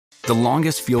The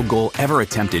longest field goal ever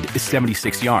attempted is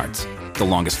 76 yards. The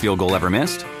longest field goal ever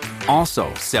missed?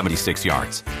 Also 76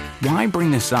 yards. Why bring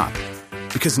this up?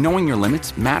 Because knowing your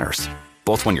limits matters,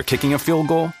 both when you're kicking a field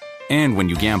goal and when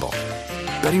you gamble.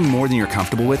 Betting more than you're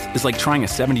comfortable with is like trying a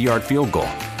 70-yard field goal.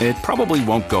 It probably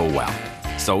won't go well.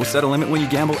 So set a limit when you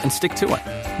gamble and stick to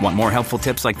it. Want more helpful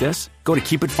tips like this? Go to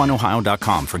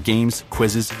keepitfunohio.com for games,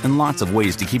 quizzes, and lots of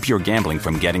ways to keep your gambling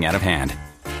from getting out of hand.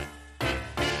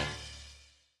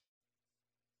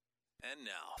 And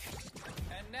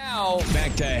now,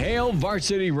 back to Hail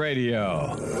Varsity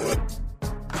Radio.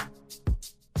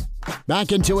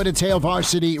 Back into it, it's Hail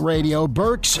Varsity Radio.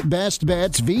 Burke's Best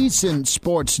Bets, VSiN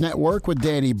Sports Network with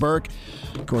Danny Burke.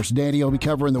 Of course, Danny will be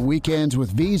covering the weekends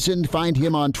with VSiN. Find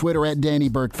him on Twitter at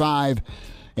DannyBurke5.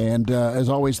 And as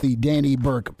always, the Danny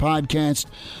Burke podcast.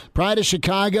 Pride of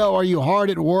Chicago, are you hard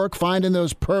at work finding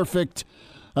those perfect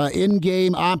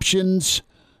in-game options?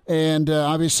 And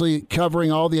obviously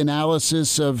covering all the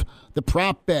analysis of the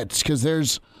prop bets because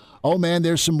there's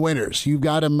some winners. You've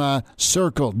got them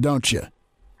circled, don't you?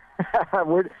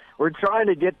 We're trying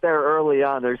to get there early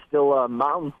on. There's still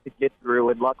mountains to get through,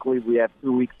 and luckily we have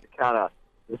 2 weeks to kind of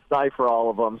decipher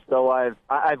all of them. So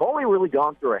I've only really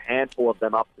gone through a handful of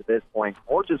them up to this point,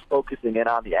 more just focusing in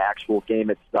on the actual game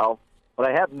itself. But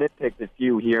I have nitpicked a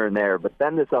few here and there. But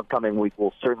then this upcoming week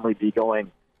we'll certainly be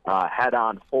going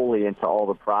head-on fully into all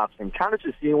the props and kind of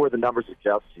just seeing where the numbers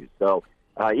adjust to. So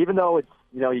even though it's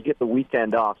you get the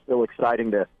weekend off, still exciting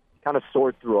to kind of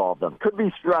sort through all of them. Could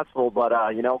be stressful, but,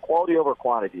 quality over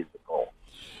quantity is the goal.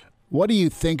 What do you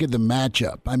think of the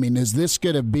matchup? I mean, is this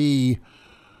going to be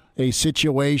a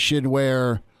situation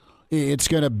where it's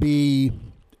going to be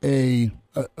a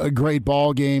great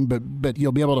ball game, but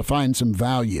you'll be able to find some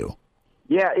value?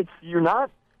 Yeah, you're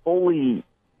not fully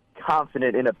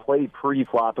confident in a play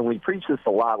pre-flop, and we preach this a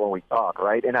lot when we talk,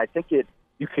 right? And I think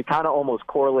you could kind of almost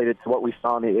correlate it to what we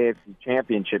saw in the AFC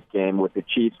Championship game with the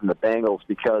Chiefs and the Bengals,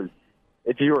 because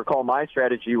if you recall, my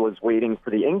strategy was waiting for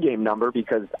the in-game number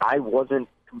because I wasn't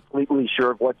completely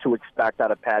sure of what to expect out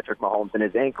of Patrick Mahomes and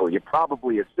his ankle. You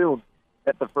probably assumed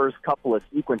that the first couple of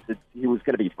sequences he was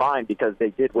going to be fine because they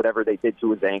did whatever they did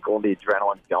to his ankle and the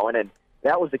adrenaline's going, and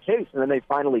that was the case. And then they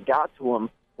finally got to him.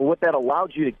 But what that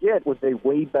allowed you to get was a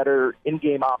way better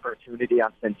in-game opportunity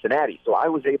on Cincinnati. So I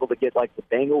was able to get like the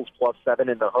Bengals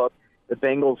 +7 in the hook, the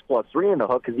Bengals +3 in the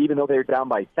hook, because even though they were down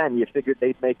by 10, you figured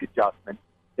they'd make adjustments.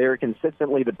 They were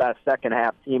consistently the best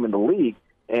second-half team in the league,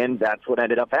 and that's what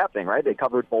ended up happening, right? They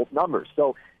covered both numbers.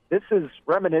 So this is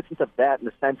reminiscent of that in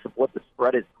the sense of what the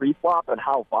spread is pre-flop and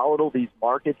how volatile these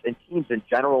markets and teams in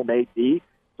general may be.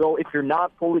 So if you're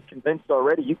not fully convinced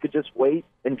already, you could just wait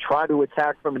and try to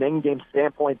attack from an in-game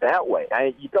standpoint that way.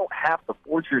 You don't have to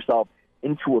force yourself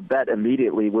into a bet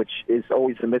immediately, which is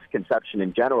always a misconception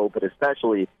in general, but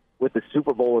especially with the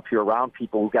Super Bowl, if you're around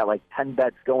people who've got like 10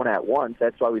 bets going at once,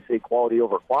 that's why we say quality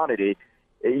over quantity.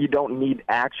 You don't need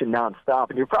action nonstop,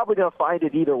 and you're probably going to find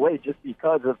it either way just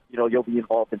because of, you'll be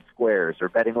involved in squares or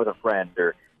betting with a friend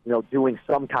or, doing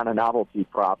some kind of novelty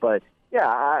prop. But yeah,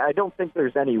 I don't think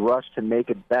there's any rush to make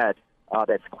a bet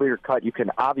that's clear-cut. You can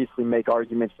obviously make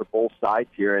arguments for both sides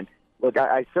here. And, look,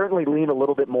 I certainly lean a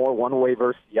little bit more one way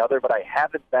versus the other, but I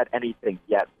haven't bet anything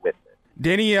yet with it.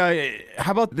 Danny,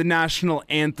 how about the national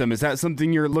anthem? Is that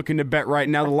something you're looking to bet right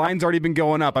now? The line's already been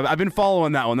going up. I've been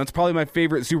following that one. That's probably my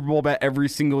favorite Super Bowl bet every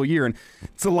single year. And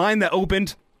it's a line that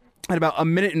opened at about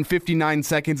 1 minute and 59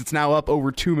 seconds. It's now up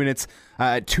over 2 minutes,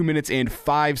 2 minutes and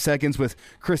 5 seconds, with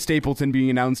Chris Stapleton being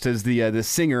announced as the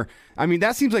singer. I mean,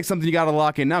 that seems like something you got to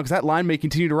lock in now because that line may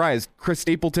continue to rise. Chris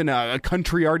Stapleton, a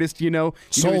country artist,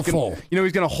 soulful.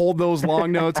 He's going to hold those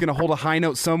long notes, going to hold a high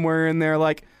note somewhere in there.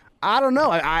 Like, I don't know.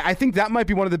 I think that might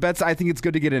be one of the bets I think it's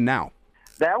good to get in now.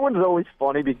 That one's always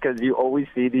funny because you always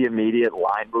see the immediate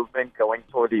line movement going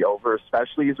toward the over,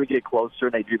 especially as we get closer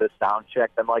and they do the sound check,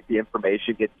 then like the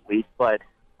information gets leaked. But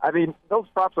I mean, those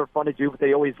props are fun to do, but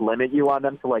they always limit you on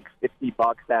them to like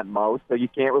 $50 at most, so you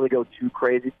can't really go too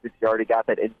crazy since you already got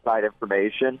that inside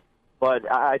information. But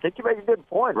I think you make a good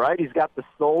point, right? He's got the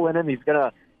soul in him. He's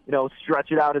gonna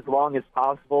stretch it out as long as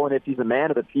possible. And if he's a man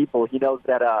of the people, he knows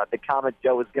that the Comet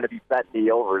Joe is going to be betting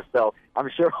the over. So I'm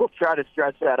sure he'll try to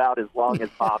stretch that out as long as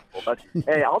possible. But,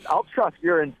 hey, I'll trust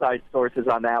your inside sources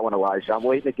on that one, Elijah. I'm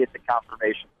waiting to get the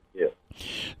confirmation from you.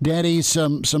 Daddy,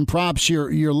 some props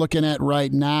you're looking at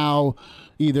right now,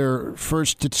 either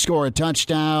first to score a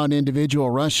touchdown, individual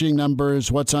rushing numbers.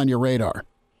 What's on your radar?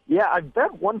 Yeah, I've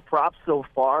bet one prop so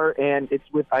far, and it's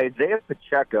with Isaiah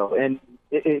Pacheco. And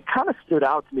it kind of stood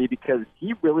out to me because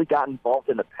he really got involved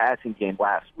in the passing game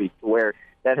last week, where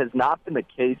that has not been the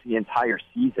case the entire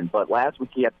season. But last week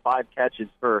he had 5 catches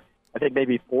for I think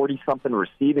maybe 40-something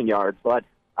receiving yards. But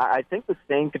I think the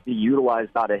same could be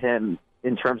utilized out of him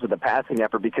in terms of the passing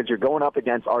effort because you're going up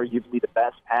against arguably the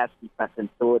best pass defense in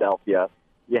Philadelphia.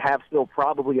 You have still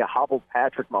probably a hobbled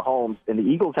Patrick Mahomes, and the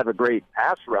Eagles have a great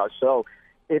pass rush. So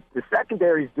if the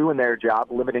secondary's doing their job,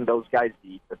 limiting those guys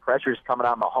deep, the pressure's coming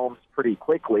on Mahomes pretty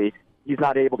quickly, he's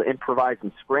not able to improvise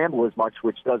and scramble as much,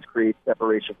 which does create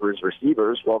separation for his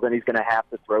receivers, well, then he's going to have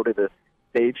to throw to the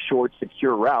safe, short,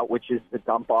 secure route, which is the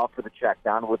dump off for the check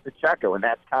down with Pacheco, and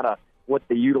that's kind of what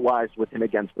they utilized with him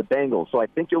against the Bengals. So I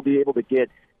think you'll be able to get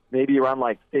maybe around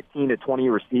like 15 to 20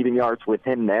 receiving yards with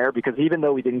him there, because even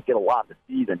though he didn't get a lot this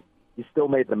season, he still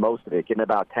made the most of it, getting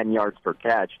about 10 yards per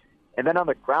catch. And then on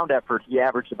the ground effort, he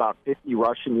averaged about 50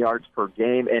 rushing yards per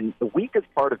game, and the weakest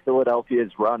part of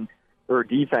Philadelphia's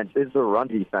defense is their run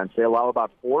defense. They allow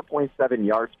about 4.7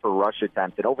 yards per rush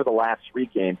attempt, and over the last 3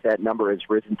 games, that number has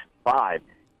risen to 5.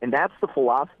 And that's the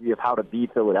philosophy of how to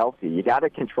beat Philadelphia. You got to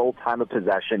control time of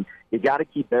possession. You got to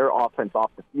keep their offense off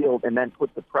the field and then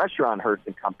put the pressure on Hurts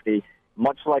and company,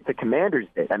 much like the Commanders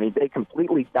did. I mean, they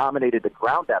completely dominated the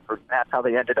ground effort, and that's how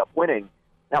they ended up winning.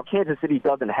 Now, Kansas City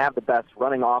doesn't have the best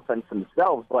running offense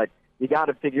themselves, but you got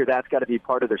to figure that's got to be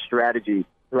part of their strategy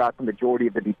throughout the majority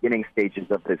of the beginning stages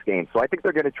of this game. So I think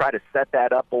they're going to try to set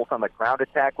that up both on the ground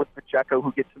attack with Pacheco,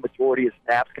 who gets the majority of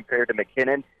snaps compared to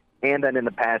McKinnon, and then in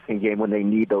the passing game when they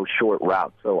need those short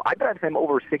routes. So I bet him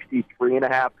over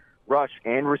 63.5 rush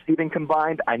and receiving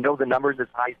combined. I know the number's as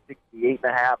high as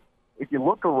 68.5. If you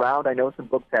look around, I know some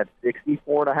books have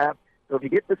 64.5. So if you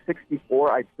get to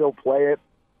 64, I'd still play it.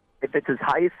 If it's as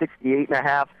high as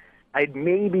 68.5, I'd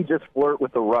maybe just flirt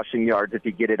with the rushing yards if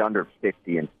you get it under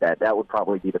 50 instead. That would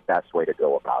probably be the best way to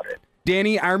go about it.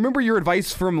 Danny, I remember your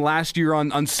advice from last year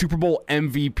on Super Bowl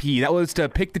MVP. That was to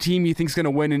pick the team you think's going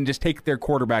to win and just take their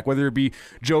quarterback, whether it be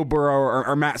Joe Burrow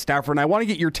or Matt Stafford. And I want to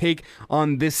get your take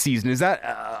on this season. Is that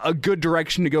a good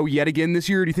direction to go yet again this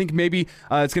year? Or do you think maybe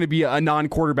it's going to be a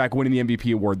non-quarterback winning the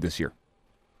MVP award this year?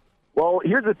 Well,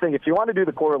 here's the thing. If you want to do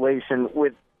the correlation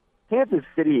with Kansas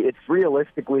City, it's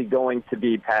realistically going to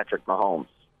be Patrick Mahomes,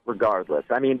 regardless.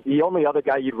 I mean, the only other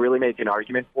guy you'd really make an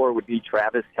argument for would be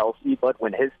Travis Kelce, but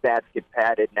when his stats get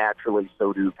padded, naturally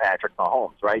so do Patrick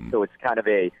Mahomes, right? So it's kind of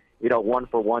a,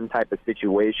 one-for-one type of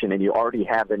situation, and you already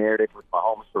have the narrative with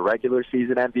Mahomes for regular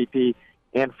season MVP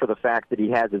and for the fact that he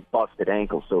has his busted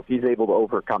ankle. So if he's able to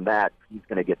overcome that, he's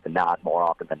going to get the nod more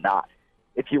often than not.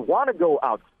 If you want to go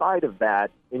outside of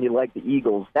that and you like the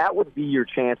Eagles, that would be your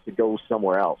chance to go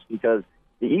somewhere else, because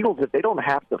the Eagles, if they don't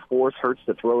have to force Hurts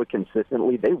to throw it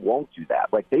consistently, they won't do that.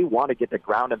 Like, they want to get the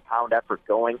ground and pound effort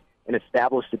going and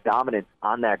establish the dominance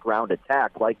on that ground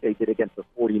attack like they did against the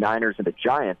 49ers and the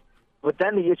Giants. But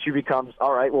then the issue becomes,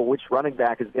 all right, well, which running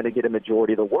back is going to get a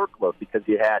majority of the workload? Because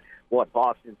you had,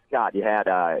 Boston Scott, you had,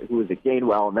 who was it,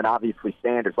 Gainwell, and then obviously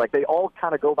Sanders. Like, they all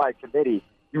kind of go by committee.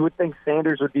 You would think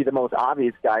Sanders would be the most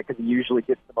obvious guy because he usually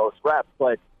gets the most reps,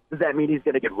 but does that mean he's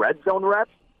going to get red zone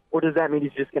reps, or does that mean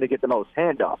he's just going to get the most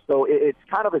handoffs? So it's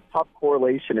kind of a tough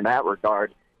correlation in that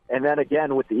regard. And then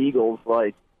again, with the Eagles,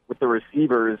 like with the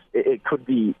receivers, it could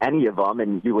be any of them,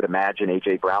 and you would imagine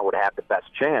A.J. Brown would have the best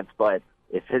chance, but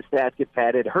if his stats get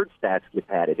padded, Hurts' stats get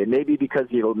padded. And maybe because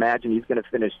you imagine he's going to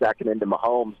finish second into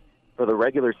Mahomes for the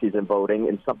regular season voting,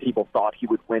 and some people thought he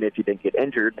would win if he didn't get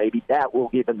injured, maybe that will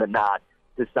give him the nod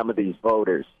to some of these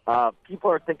voters.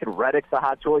 People are thinking Reddick's a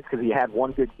hot choice because he had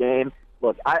one good game.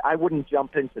 Look, I wouldn't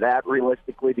jump into that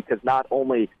realistically, because not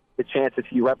only the chances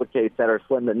he replicates that are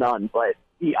slim to none, but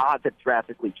the odds have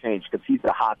drastically changed because he's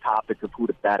a hot topic of who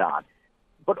to bet on.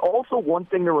 But also one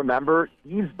thing to remember,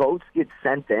 these votes get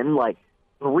sent in like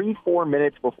 3-4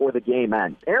 minutes before the game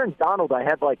ends. Aaron Donald, I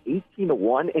had like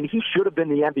 18-1, and he should have been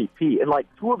the MVP. And like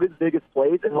two of the biggest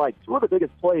plays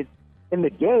in the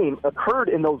game occurred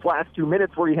in those last 2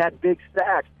 minutes where he had big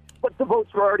sacks, but the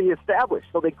votes were already established,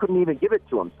 so they couldn't even give it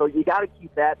to him. So you got to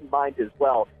keep that in mind as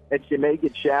well, that you may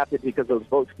get shafted because those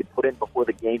votes get put in before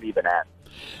the game even ends.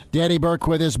 Danny Burke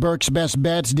with his Burke's Best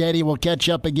Bets. Danny, will catch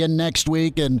up again next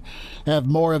week and have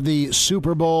more of the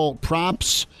Super Bowl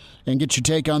props and get your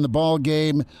take on the ball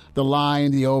game, the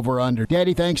line, the over-under.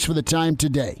 Danny, thanks for the time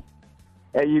today.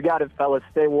 Hey, you got it, fellas.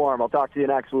 Stay warm. I'll talk to you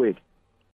next week.